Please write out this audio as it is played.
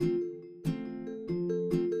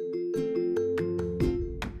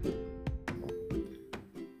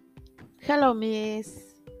Hello,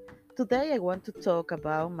 Miss. Today I want to talk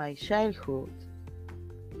about my childhood.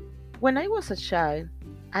 When I was a child,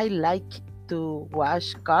 I liked to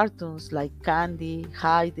watch cartoons like Candy,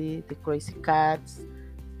 Heidi, The Crazy Cats,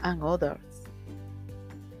 and others.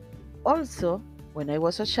 Also, when I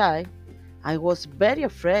was a child, I was very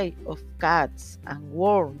afraid of cats and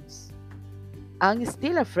worms. I'm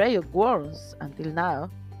still afraid of worms until now.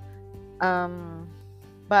 Um,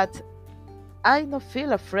 but I don't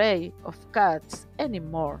feel afraid of cats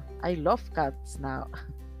anymore. I love cats now.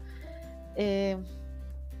 Um,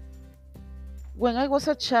 when I was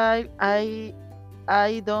a child, I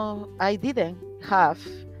didn't have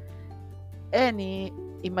any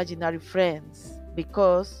imaginary friends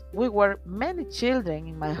because we were many children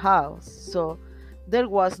in my house, so there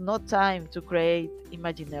was no time to create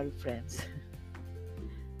imaginary friends.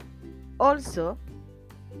 Also,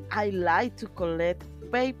 I like to collect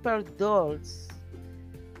paper dolls.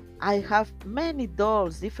 I have many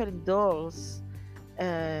dolls, different dolls.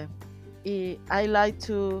 Uh, I like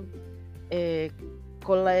to uh,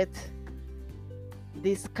 collect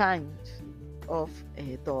this kind of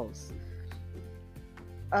dolls.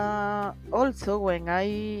 Also, when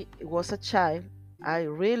I was a child, I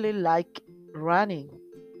really like running.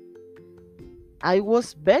 I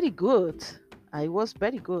was very good. I was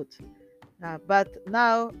very good. But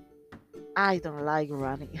now I don't like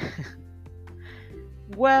running.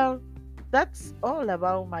 Well, that's all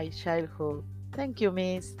about my childhood. Thank you,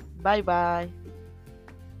 Miss. Bye bye.